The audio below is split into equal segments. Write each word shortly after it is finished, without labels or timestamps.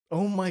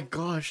Oh my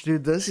gosh,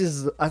 dude,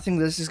 I think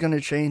this is gonna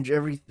change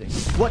everything.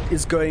 What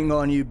is going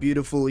on, you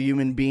beautiful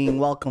human being?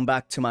 Welcome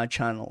back to my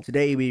channel.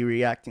 Today we're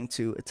reacting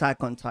to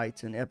Attack on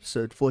Titan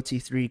episode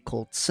 43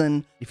 called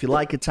Sin. If you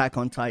like Attack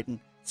on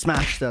Titan,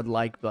 smash that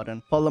like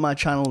button. Follow my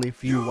channel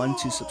if you want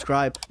to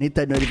subscribe. And hit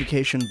that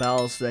notification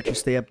bell so that you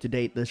stay up to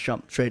date. Let's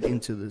jump straight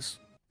into this.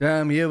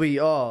 Damn, here we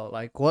are.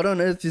 Like, what on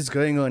earth is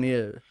going on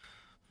here?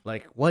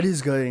 Like, what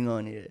is going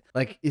on here?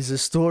 Like, is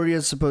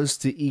Astoria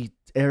supposed to eat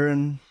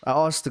Eren? I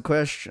asked the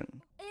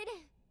question.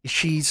 Is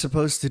she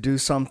supposed to do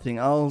something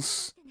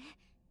else?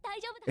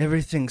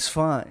 Everything's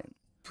fine.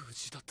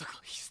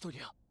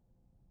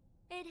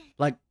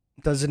 Like,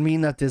 does it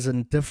mean that there's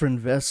a different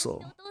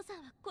vessel?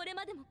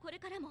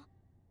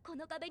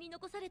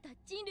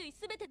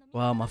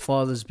 Wow, my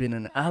father's been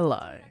an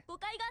ally.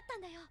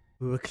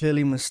 We were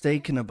clearly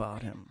mistaken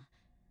about him.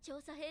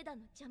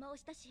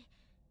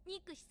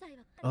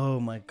 Oh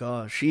my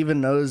gosh, she even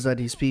knows that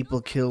his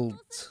people killed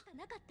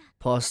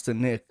Pastor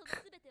Nick.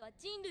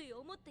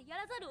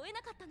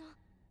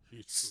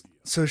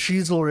 So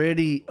she's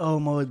already, oh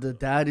my, the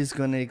dad is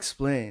gonna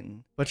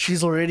explain. But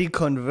she's already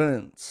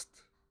convinced,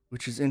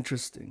 which is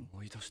interesting.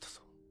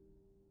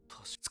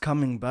 It's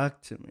coming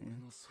back to me.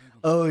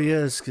 Oh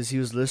yes, because he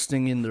was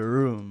listening in the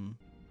room.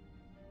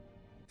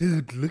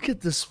 Dude, look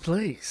at this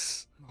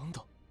place.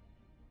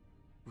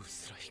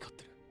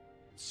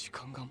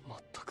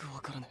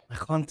 I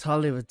can't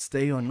tell if it's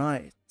day or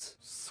night.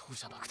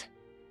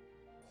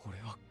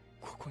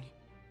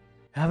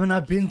 Haven't I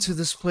been to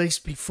this place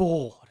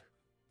before?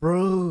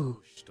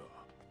 Bro.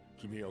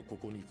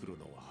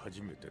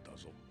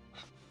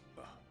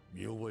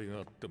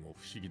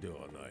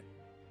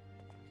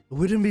 It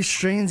wouldn't be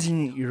strange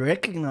in you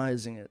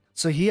recognizing it.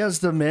 So he has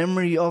the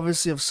memory,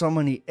 obviously, of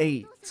someone he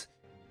ate.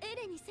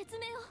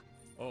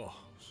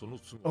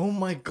 Oh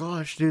my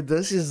gosh, dude,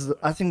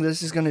 I think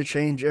this is gonna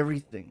change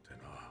everything.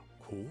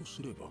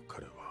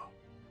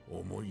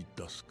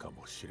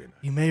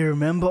 He may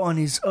remember on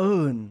his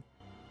own.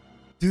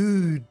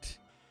 Dude.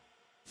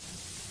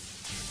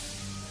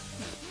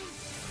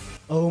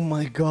 Oh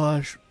my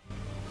gosh.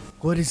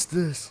 What is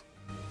this?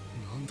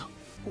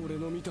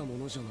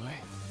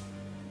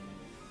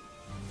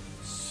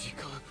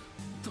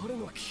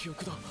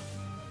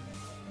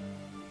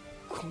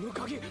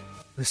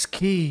 This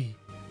key.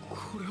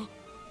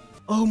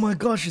 Oh my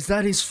gosh, is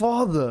that his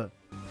father?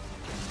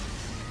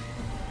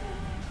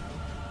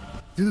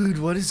 Dude,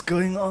 what is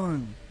going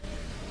on?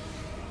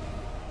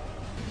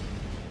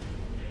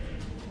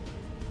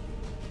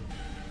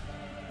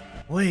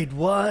 Wait,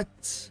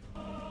 what?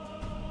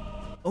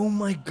 Oh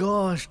my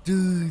gosh,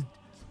 dude.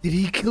 Did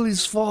he kill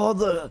his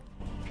father?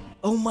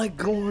 Oh my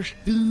gosh,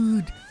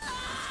 dude.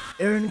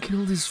 Eren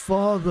killed his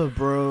father,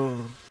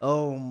 bro.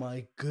 Oh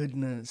my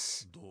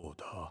goodness.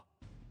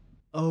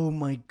 Oh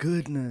my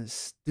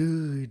goodness,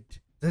 dude.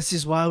 This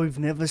is why we've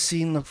never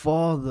seen the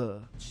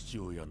father.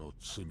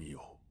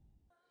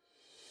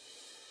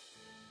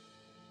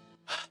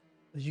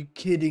 Are you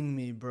kidding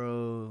me,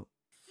 bro?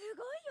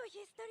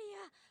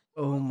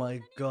 Oh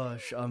my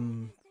gosh,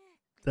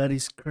 that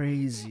is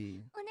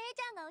crazy.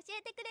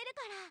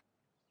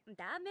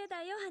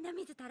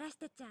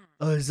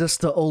 Oh, is this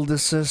the older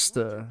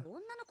sister?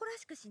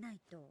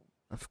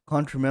 I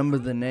can't remember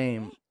the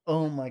name.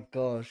 Oh my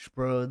gosh,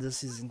 bro,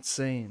 this is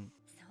insane.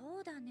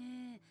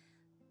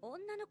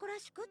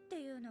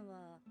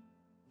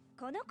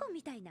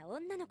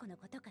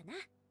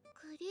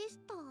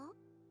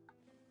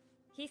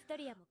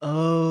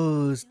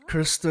 Oh,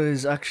 Krista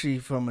is actually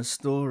from a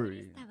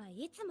story.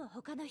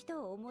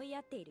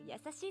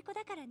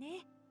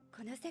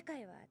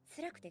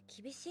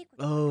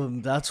 Oh,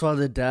 that's why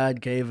the dad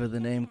gave her the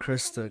name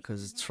Krista,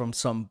 because it's from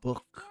some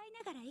book.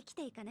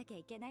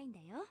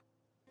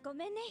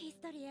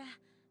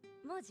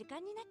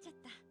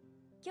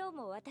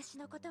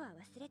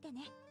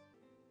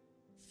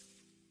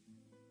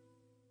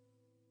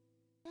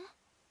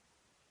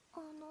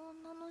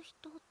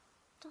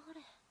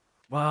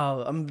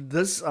 Wow,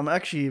 I'm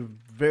actually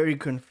very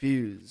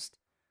confused.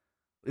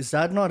 Is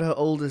that not her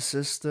older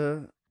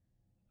sister?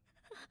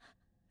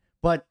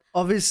 But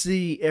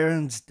obviously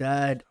Eren's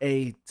dad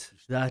ate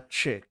that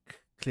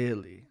chick,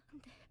 clearly.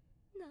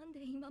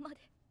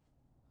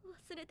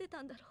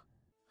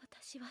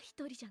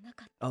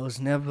 I was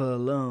never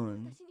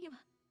alone.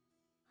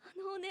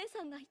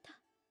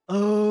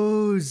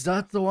 Oh, is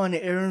that the one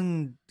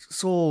Eren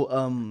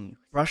saw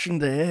brushing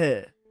the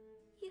hair?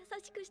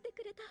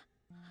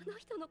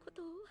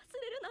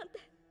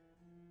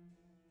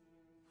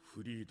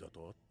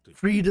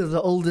 Frida,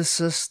 the older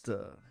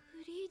sister.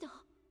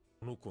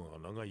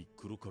 Because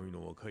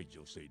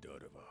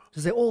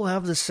they all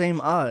have the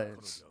same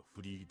eyes.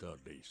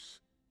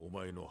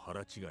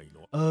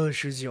 Oh,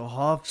 she's your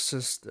half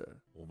sister.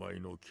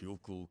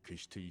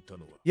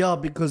 Yeah,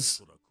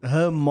 because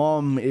her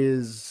mom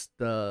is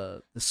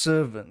the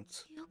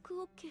servant.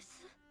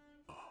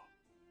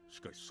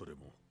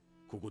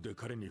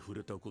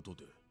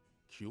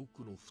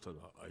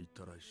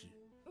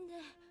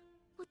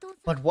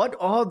 But what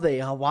are they?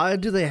 Why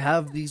do they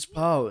have these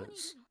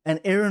powers? And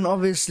Eren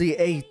obviously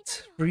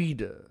ate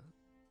Frida.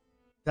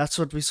 That's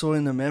what we saw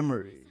in the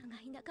memory.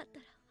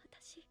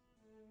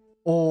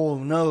 Oh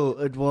no,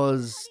 it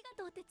was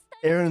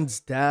Eren's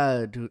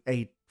dad who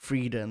ate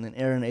Frida, and then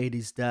Eren ate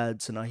his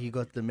dad, so now he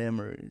got the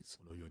memories.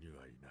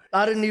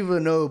 I didn't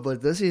even know,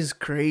 but this is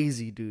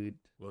crazy, dude.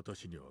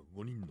 私には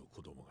5人の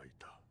子供がい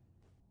た。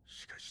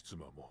しかし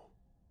妻も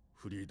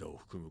フリーダを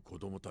含む子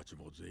供たち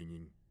も全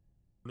員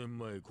5年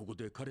前ここ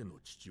で彼の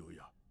父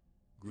親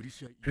グリ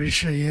シャ・イ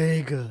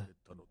ェーガー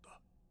たのだ。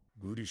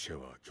グリシャ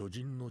は巨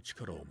人の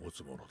力を持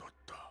つ者だっ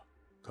た。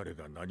彼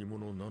が何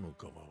者なの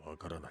かはわ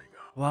からない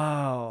が。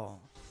Wow.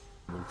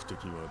 目的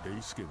はレ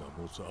イスケが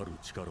持つある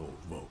力を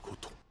奪うこ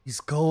と。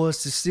His goal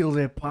was to steal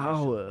their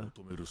power.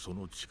 求めるそ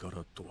の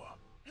力とは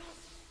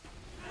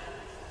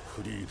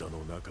フリーダの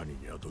中に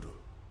宿る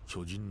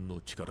巨人の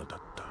力だっ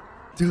た。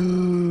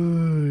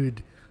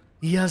Dude,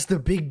 he has the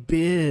big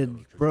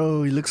beard,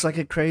 bro. He looks like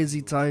a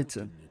crazy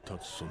titan. 立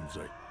つ存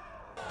在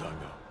だが、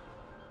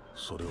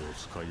それを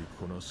使い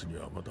こなすに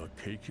はまだ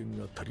経験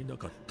が足りな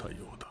かった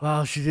ようだ。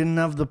Wow, she didn't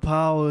have the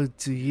power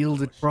to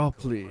yield it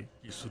properly.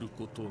 する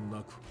こと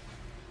なく、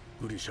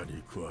グリシャ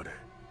に食われ、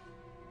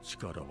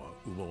力は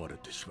奪われ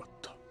てしまっ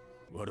た。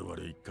我々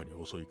一家に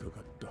襲いか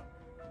かった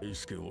エイ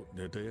スケを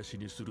根絶やし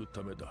にする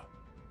ためだ。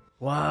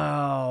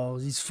Wow,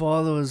 his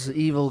father was an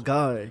evil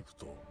guy.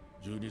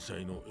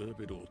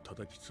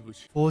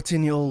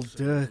 14-year-old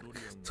Dirk,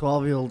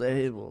 12-year-old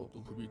Abel.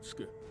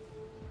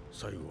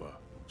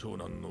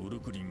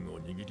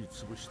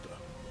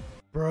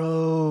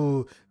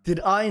 Bro, did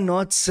I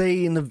not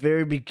say in the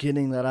very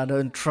beginning that I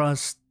don't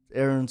trust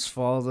Eren's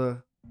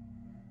father?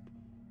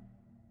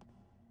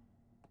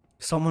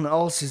 Someone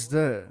else is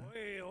there.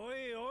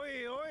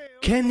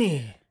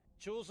 Kenny!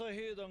 調査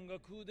兵団が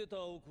クーデター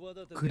を企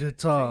ててクーデ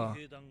ター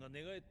兵団が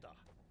寝返った。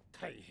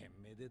大変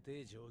めで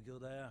てえ状況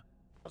だよ。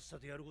さっさ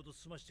とやること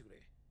済ましてく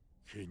れ。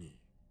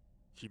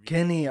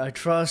Kenny, I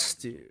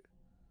trust you.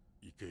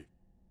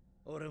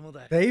 俺も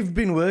だ。 They've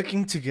been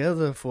working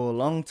together for a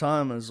long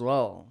time as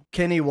well.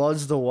 Kenny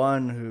was the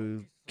one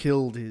who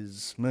killed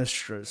his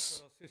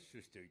mistress. 摂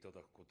取していた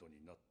だくこと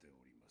になっており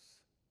ます。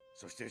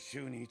そして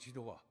週に一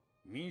度は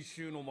民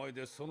衆の前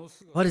でその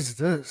姿を What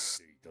is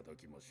this? いただ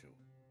きましょう。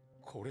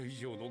これ以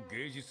上の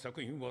芸術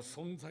作品は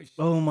存在し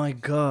Oh my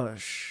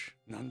gosh.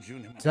 何十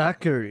年も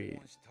Zachary.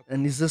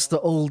 And is this the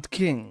old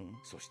king?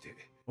 そして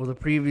Or the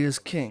previous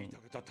king?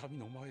 抱けた民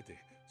の前で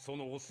そ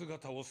のお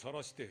姿を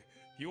晒して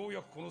よう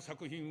やくこの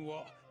作品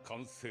は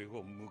完成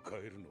を迎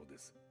えるので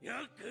す。よ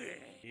く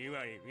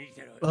今見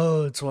てろ。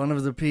 Oh, it's one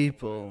of the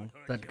people.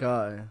 That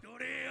guy. 奴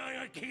隷あ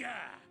がきが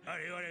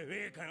我々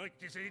陛下の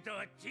血筋と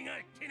は違っ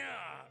てな。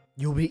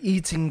 You'll be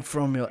eating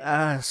from your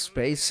ass,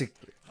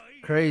 basically.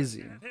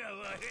 Crazy.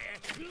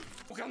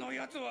 他の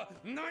やつは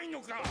ない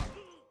のか。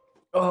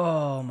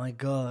 Oh my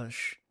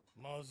gosh.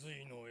 まず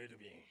いのエル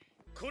ヴィン。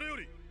これよ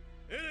り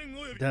エレン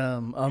および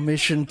Damn, our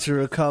mission to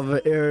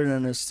recover Eren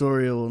and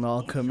Astoria will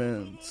now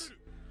commence.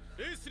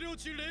 レイス領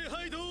地礼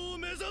拝堂を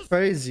目指す。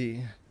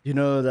 Crazy. You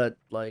know that,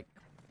 like,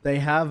 they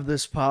have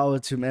this power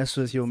to mess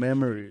with your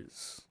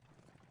memories.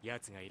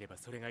 奴がいれば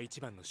それが一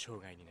番の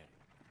障害になる。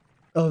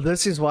 Oh,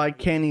 this is why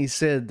Kenny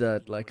said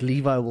that, like,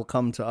 Levi will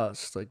come to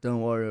us. Like,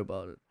 don't worry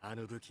about it. あ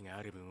の武器が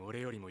ある分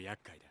俺よりも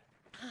厄介だ。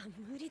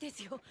無理で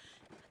すよ。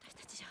私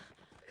たちじゃ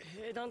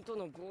兵団と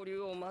の合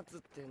流を待つ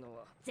っての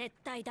は絶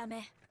対ダ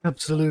メ。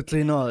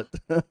 Absolutely not.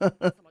 朝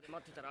まで待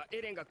ってたら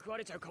エレンが食わ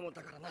れちゃうかも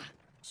だからな。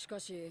しか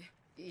し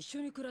一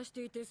緒に暮らし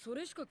ていてそ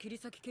れしか切り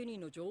裂きケニー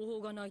の情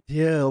報がない。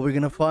 Yeah, we're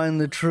gonna find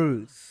the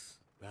truth.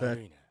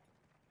 悪いな。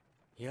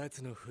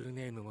奴のフル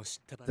ネームも知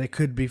ったば They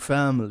could be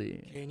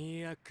family. ケ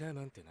ニー・アッカー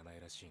マンって名前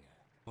らしいが、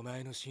お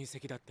前の親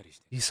戚だったり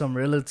して。 He's some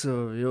relative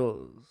of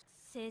yours.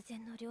 生前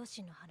の両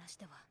親の話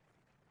では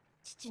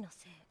父の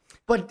せい。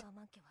 But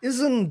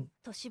isn't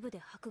都市部で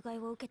迫害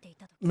を受けてい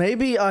たと。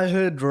 maybe I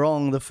heard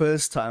wrong the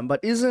first time, but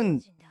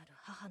isn't である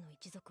母の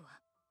一族は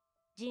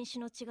人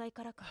種の違い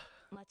からか。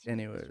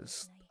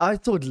 anyways, I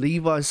thought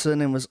Levi's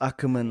surname was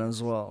Ackerman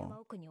as well.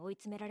 奥に追い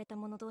詰められた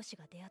者同士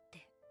が出会っ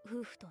て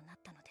夫婦となっ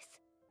たので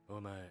す。お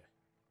前、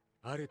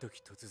ある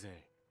時突然、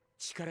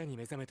力に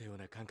目覚めたよう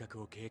な感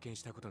覚を経験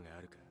したことが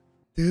あるか？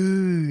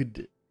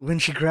 Dude, when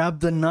she grabbed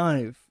the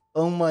knife,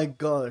 oh my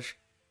gosh,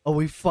 are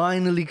we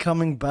finally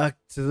coming back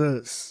to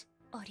this?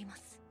 ありま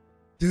す。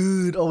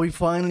 Dude, are we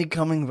finally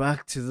coming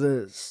back to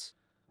this?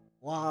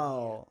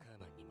 Wow. カー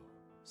マンにも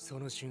そ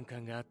の瞬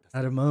間があった。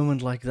 At a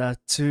moment like that あ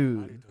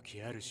too. る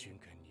時ある瞬間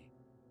に、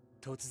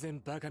突然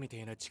バカみた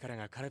いな力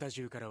が体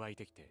中から湧い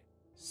てきて、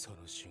そ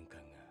の瞬間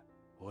が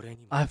俺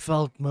にも。 I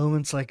felt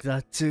moments like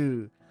that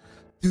too.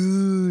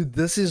 Dude,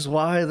 this is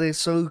why they're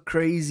so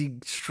crazy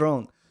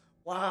strong.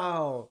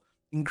 Wow.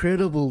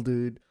 Incredible,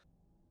 dude.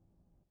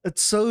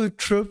 It's so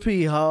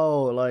trippy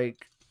how,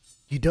 like,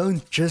 you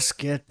don't just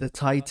get the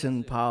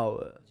Titan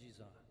power.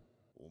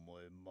 お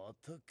前ま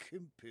た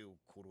憲兵を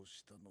殺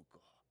したのか。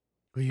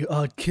 You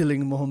are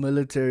killing more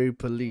military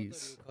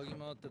police. 嗅ぎ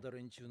回ってた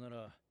連中な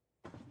ら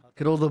Look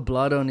at all the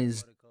blood on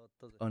his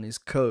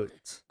coat.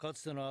 か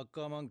つてのアッ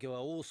カーマン家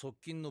は王側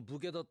近の武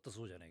家だった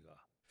そうじゃねえか。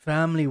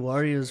Family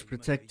warriors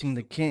protecting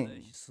the king.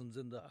 寸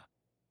前だ。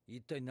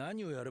一体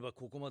何をやれば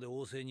ここまで王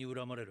政に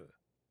恨まれる？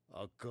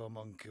アッカー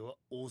マン家は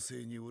王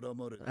政に恨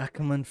まれ The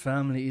Ackerman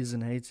family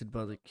isn't hated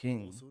by the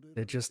king.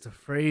 They're just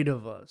afraid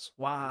of us.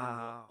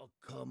 ア Wow. ッ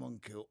カーマン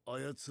家を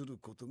操る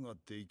ことが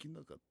でき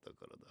なかった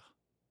から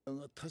だ。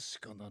だが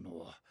確かなの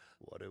は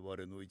我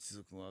々の一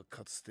族が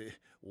かつて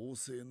王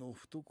政の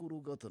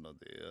懐刀で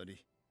あり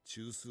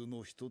中枢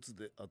の一つ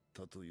であっ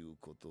たという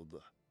ことだ。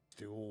し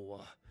て王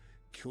は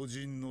巨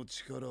人の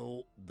力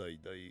を代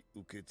々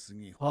受け継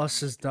ぎ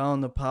Passes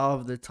down the power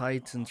of the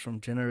Titans from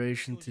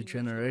generation to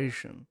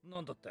generation. な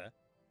んだって？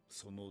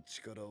その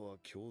力は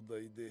強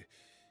大で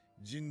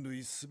人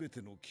類すべ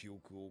ての記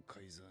憶を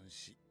改ざん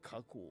し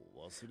過去を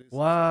忘れさせるこ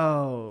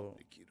とが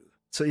できる。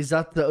 So is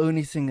that the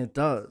only thing it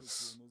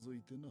does? 除い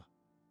てな、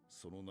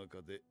その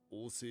中で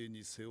王政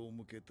に背を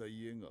向けた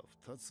家が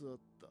2つあっ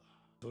た。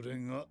それ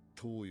が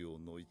東洋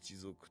の一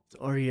族と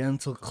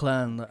Oriental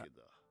clan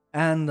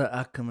and the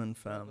Ackerman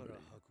だから family.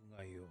 迫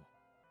害よ。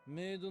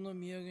メイドの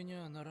土産に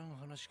はならん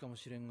話かも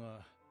しれん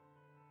が、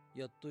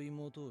やっと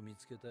妹を見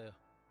つけたよ。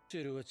シ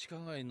ェルは地下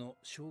街の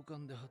商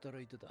館で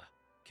働いてた。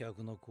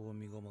客の子を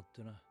身ごもっ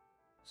てな。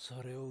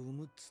それを産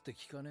むっつって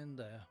聞かねえん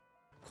だよ。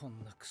こ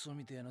んなクソ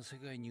みたいな世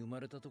界に生ま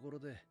れたところ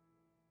で、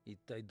一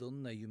体ど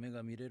んな夢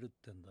が見れるっ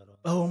てんだろう。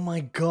 Oh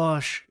my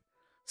gosh.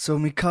 So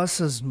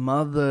Mikasa's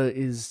mother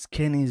is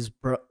Kenny's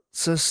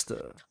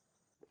sister.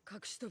 隠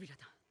し扉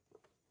だ。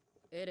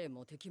エレン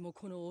も敵も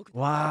この奥だ。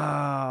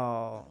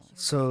 Wow.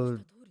 So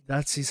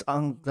that's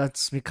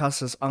that's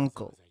Mikasa's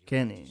uncle,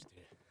 Kenny.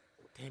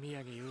 手土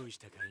産用意し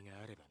た甲斐が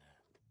あればな。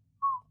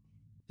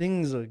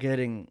 Things are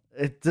getting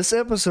this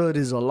episode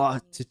is a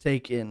lot to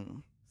take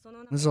in.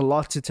 There's a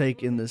lot to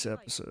take in this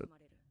episode.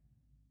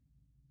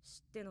 知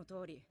っての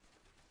通り、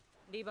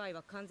リヴァイ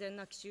は完全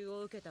な奇襲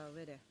を受けた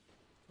上で、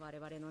我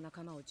々の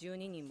仲間を12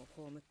人も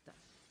葬った。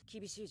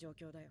厳しい状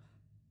況だよ。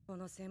こ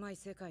の狭い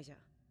世界じゃ、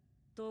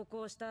投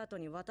降した後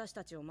に私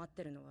たちを待っ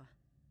てるのは、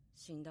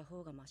死んだ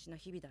方がマシな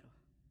日々だろ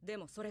う。で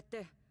もそれっ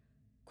て、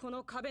こ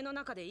の壁の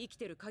中で生き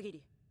てる限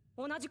り、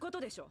同じこと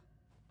でしょ。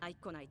あいっ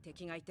こない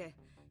敵がいて、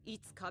い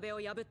つ壁を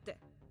破って、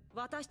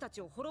私た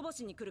ちを滅ぼ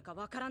しに来るか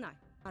わからない。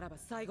あらば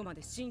最後ま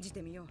で信じ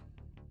てみよう。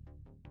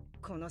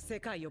この世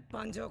界を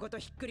盤上ごと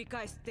ひっくり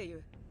返すってい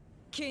う。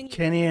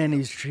Kenny and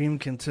his dream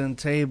can turn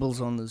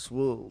tables on this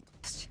world.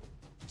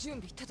 準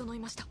備整い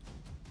ました。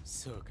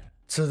そうか。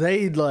 So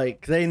they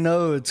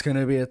know it's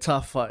gonna be a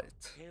tough fight,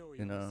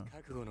 you know.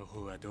 覚悟の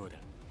方はどうだ？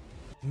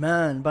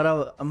 Man,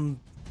 but I'm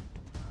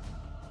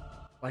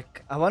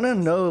like I wanna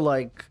know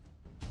like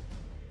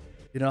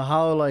you know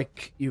how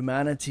like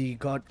humanity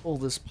got all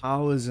these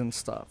powers and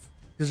stuff.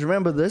 Because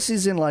remember, this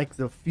is in like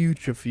the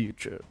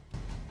future.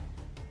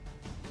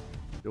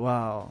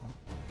 Wow.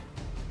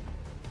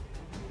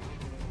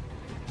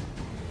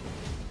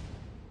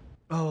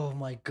 Oh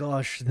my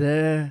gosh,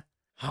 there.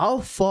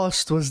 How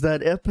fast was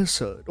that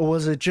episode? Or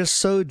was it just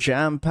so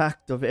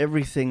jam-packed of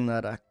everything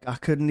that I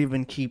couldn't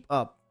even keep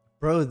up?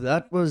 Bro,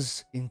 that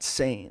was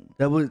insane.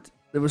 There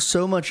was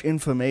so much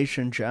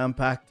information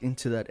jam-packed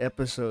into that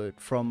episode,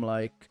 from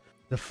like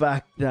the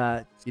fact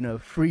that, you know,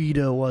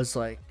 Frida was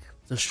like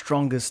the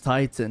strongest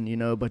Titan, you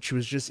know, but she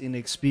was just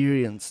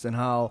inexperienced, and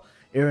how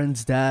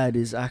Aaron's dad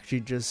is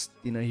actually just,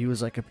 you know, he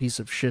was like a piece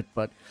of shit,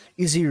 but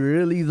is he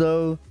really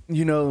though?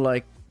 You know,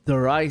 like the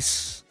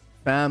Rice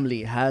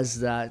family has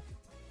that,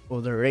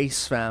 or the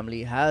Race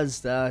family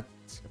has that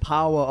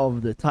power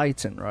of the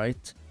Titan,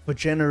 right? For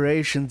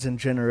generations and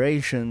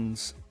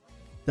generations,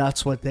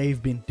 that's what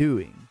they've been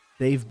doing.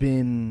 They've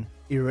been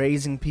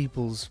erasing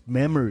people's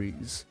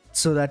memories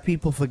so that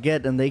people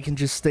forget and they can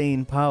just stay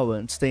in power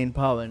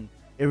and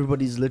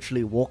everybody's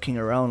literally walking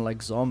around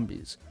like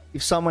zombies.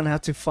 If someone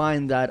had to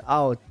find that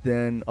out,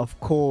 then of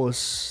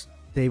course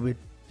they would,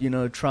 you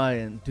know, try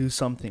and do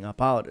something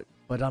about it.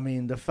 But I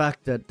mean, the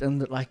fact that,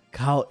 and like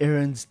how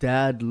Aaron's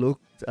dad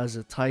looked as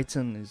a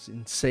Titan is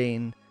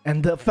insane.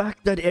 And the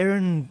fact that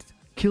Aaron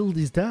killed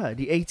his dad,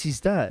 he ate his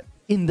dad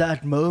in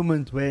that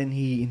moment when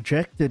he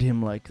injected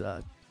him like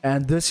that.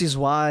 And this is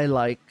why,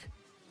 like,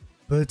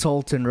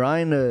 Bertolt and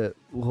Reiner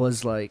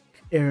was like,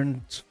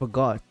 Aaron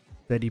forgot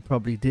that he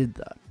probably did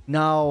that.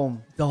 Now,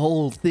 the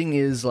whole thing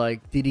is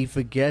like, did he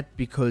forget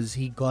because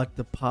he got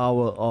the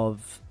power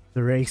of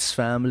the Race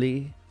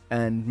family?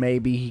 And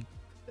maybe he,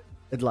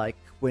 like,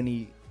 when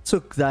he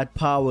took that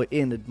power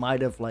in, it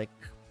might have like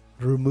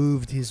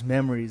removed his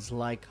memories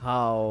like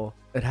how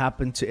it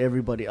happened to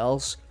everybody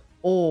else.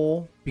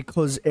 Or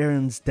because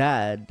Aaron's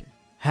dad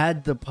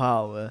had the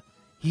power,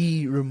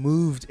 he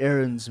removed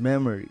Aaron's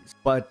memories,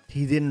 but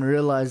he didn't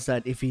realize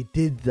that if he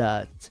did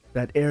that,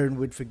 that Aaron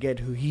would forget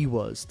who he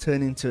was,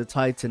 turn into a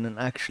Titan and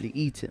actually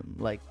eat him.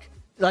 Like,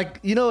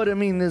 you know what I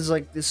mean? There's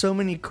so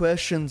many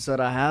questions that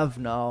I have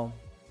now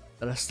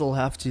that I still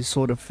have to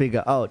sort of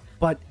figure out.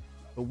 But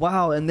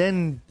wow, and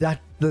then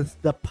that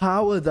the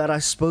power that I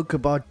spoke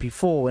about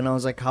before, when I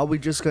was like, how are we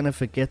just gonna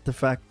forget the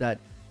fact that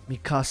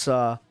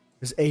Mikasa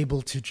was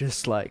able to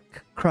just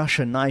like crush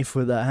a knife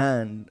with her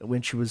hand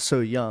when she was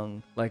so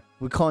young. Like,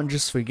 we can't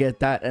just forget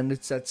that. And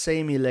it's that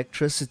same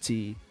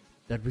electricity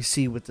that we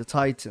see with the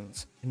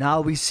Titans.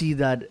 Now we see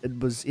that it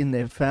was in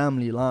their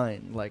family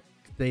line. Like,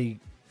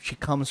 she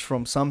comes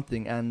from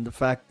something, and the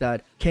fact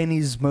that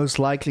Kenny's most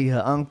likely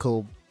her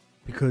uncle,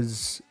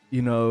 because,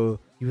 you know,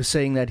 he was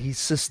saying that his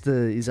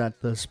sister is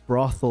at this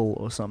brothel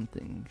or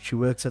something. She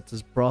works at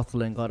this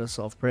brothel and got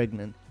herself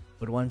pregnant,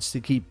 but wants to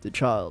keep the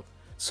child.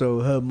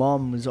 So her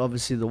mom is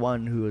obviously the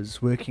one who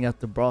was working at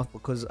the brothel,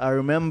 because I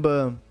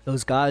remember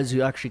those guys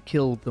who actually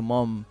killed the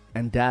mom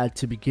and dad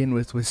to begin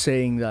with were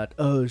saying that,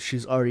 oh,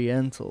 she's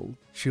Oriental,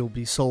 she'll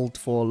be sold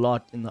for a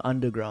lot in the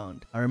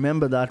underground. I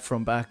remember that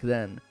from back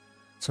then.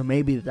 So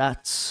maybe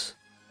that's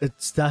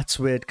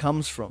where it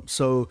comes from.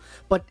 So,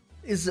 but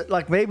is it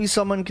like, maybe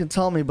someone can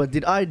tell me, but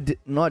did I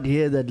not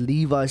hear that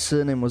Levi's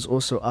surname was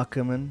also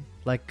Ackerman?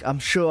 Like, I'm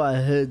sure I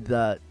heard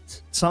that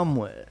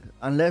somewhere,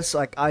 unless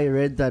like I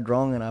read that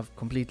wrong and I've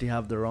completely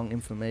have the wrong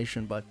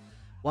information. But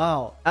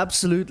wow,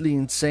 absolutely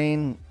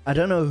insane. I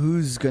don't know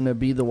who's gonna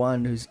be the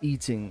one who's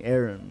eating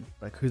Aaron,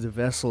 like who the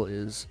vessel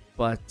is,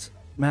 but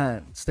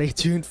man, stay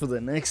tuned for the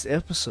next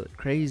episode.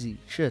 Crazy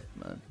shit,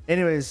 man.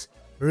 Anyways,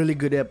 really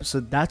good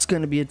episode. That's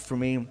gonna be it for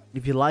me.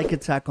 If you like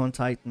Attack on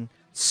Titan,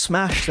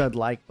 smash that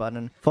like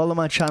button, follow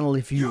my channel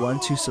if you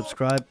want to,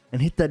 subscribe,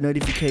 and hit that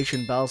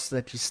notification bell so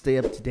that you stay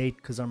up to date,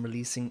 because I'm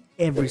releasing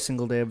every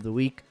single day of the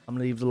week. I'm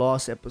gonna leave the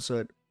last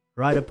episode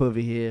right up over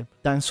here.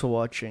 Thanks for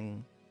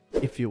watching.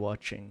 If you're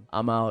watching,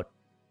 I'm out.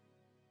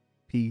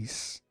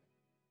 Peace.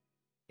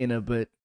 In a bit.